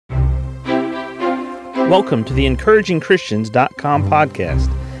Welcome to the EncouragingChristians.com podcast.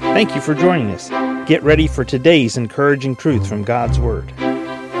 Thank you for joining us. Get ready for today's encouraging truth from God's Word.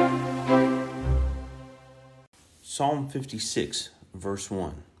 Psalm 56, verse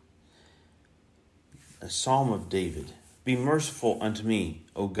 1. A psalm of David. Be merciful unto me,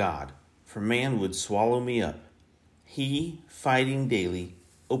 O God, for man would swallow me up. He, fighting daily,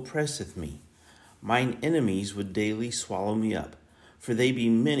 oppresseth me. Mine enemies would daily swallow me up, for they be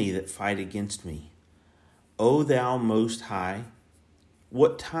many that fight against me. O thou most high,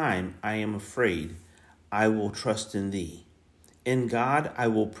 what time I am afraid, I will trust in thee. In God I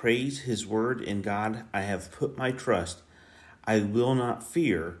will praise his word. In God I have put my trust. I will not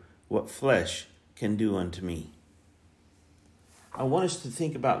fear what flesh can do unto me. I want us to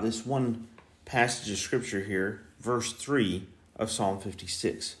think about this one passage of scripture here, verse 3 of Psalm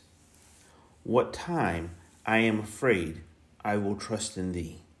 56. What time I am afraid, I will trust in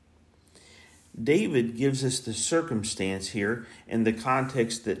thee. David gives us the circumstance here in the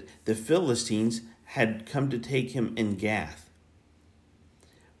context that the Philistines had come to take him in Gath.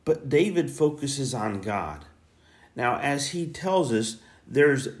 But David focuses on God. Now, as he tells us,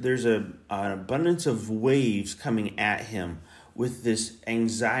 there's an abundance of waves coming at him with this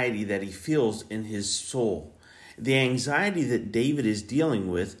anxiety that he feels in his soul. The anxiety that David is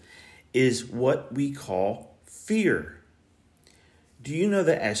dealing with is what we call fear. Do you know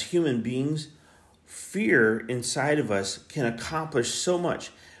that as human beings, fear inside of us can accomplish so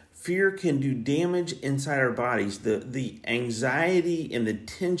much? Fear can do damage inside our bodies. The anxiety and the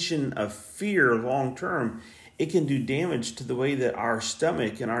tension of fear long term, it can do damage to the way that our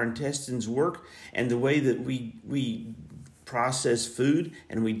stomach and our intestines work and the way that we process food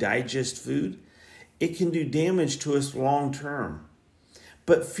and we digest food. It can do damage to us long term.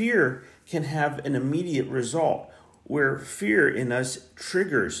 But fear can have an immediate result where fear in us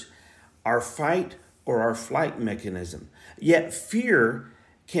triggers our fight or our flight mechanism. Yet fear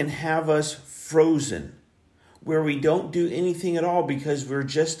can have us frozen, where we don't do anything at all because we're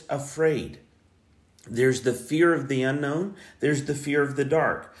just afraid. There's the fear of the unknown. There's the fear of the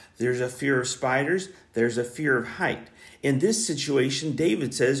dark. There's a fear of spiders. There's a fear of height. In this situation,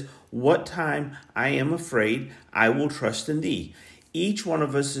 David says, what time I am afraid, I will trust in thee. Each one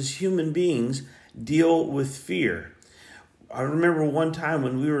of us as human beings deal with fear. I remember one time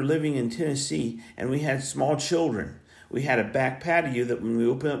when we were living in Tennessee and we had small children. We had a back patio that when we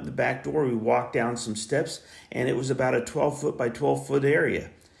opened up the back door, we walked down some steps and it was about a 12-foot by 12-foot area.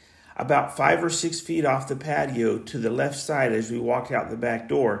 About 5 or 6 feet off the patio to the left side as we walked out the back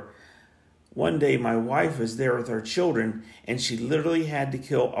door, one day my wife was there with our children and she literally had to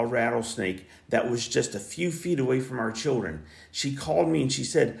kill a rattlesnake that was just a few feet away from our children. She called me and she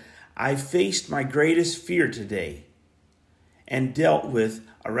said, I faced my greatest fear today and dealt with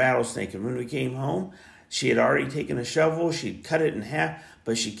a rattlesnake. And when we came home, she had already taken a shovel, she'd cut it in half,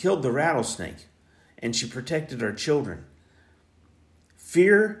 but she killed the rattlesnake and she protected our children.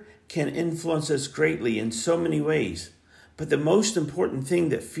 Fear can influence us greatly in so many ways. But the most important thing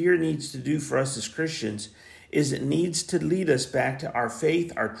that fear needs to do for us as Christians is it needs to lead us back to our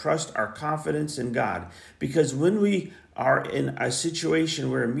faith, our trust, our confidence in God. Because when we are in a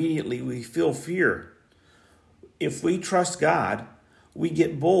situation where immediately we feel fear, if we trust God, we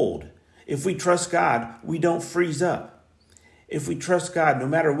get bold. If we trust God, we don't freeze up. If we trust God, no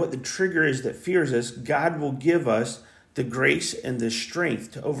matter what the trigger is that fears us, God will give us the grace and the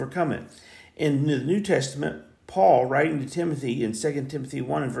strength to overcome it. In the New Testament, Paul, writing to Timothy in 2 Timothy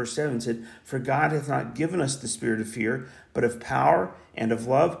 1 and verse 7 said, For God hath not given us the spirit of fear, but of power and of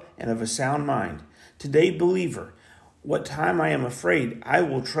love and of a sound mind. Today, believer, what time I am afraid, I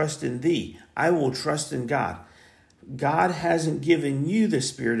will trust in thee. I will trust in God. God hasn't given you the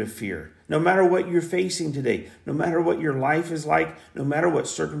spirit of fear. No matter what you're facing today, no matter what your life is like, no matter what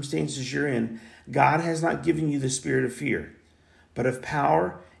circumstances you're in, God has not given you the spirit of fear, but of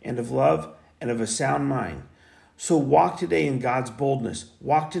power and of love and of a sound mind. So walk today in God's boldness.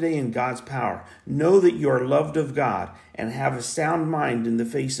 Walk today in God's power. Know that you are loved of God and have a sound mind in the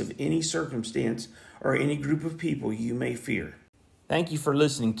face of any circumstance or any group of people you may fear. Thank you for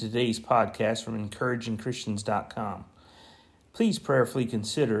listening to today's podcast from EncouragingChristians.com. Please prayerfully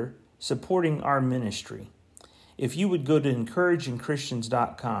consider supporting our ministry. If you would go to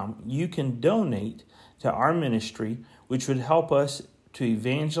EncouragingChristians.com, you can donate to our ministry, which would help us to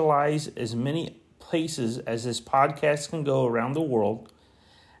evangelize as many places as this podcast can go around the world,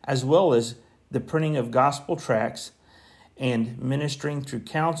 as well as the printing of gospel tracts and ministering through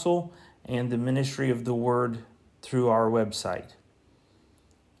counsel and the ministry of the word through our website.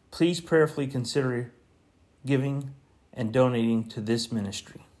 Please prayerfully consider giving and donating to this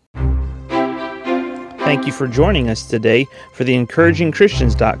ministry. thank you for joining us today for the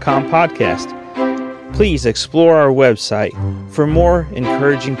EncouragingChristians.com podcast. Please explore our website for more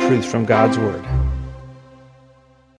encouraging truths from God's Word.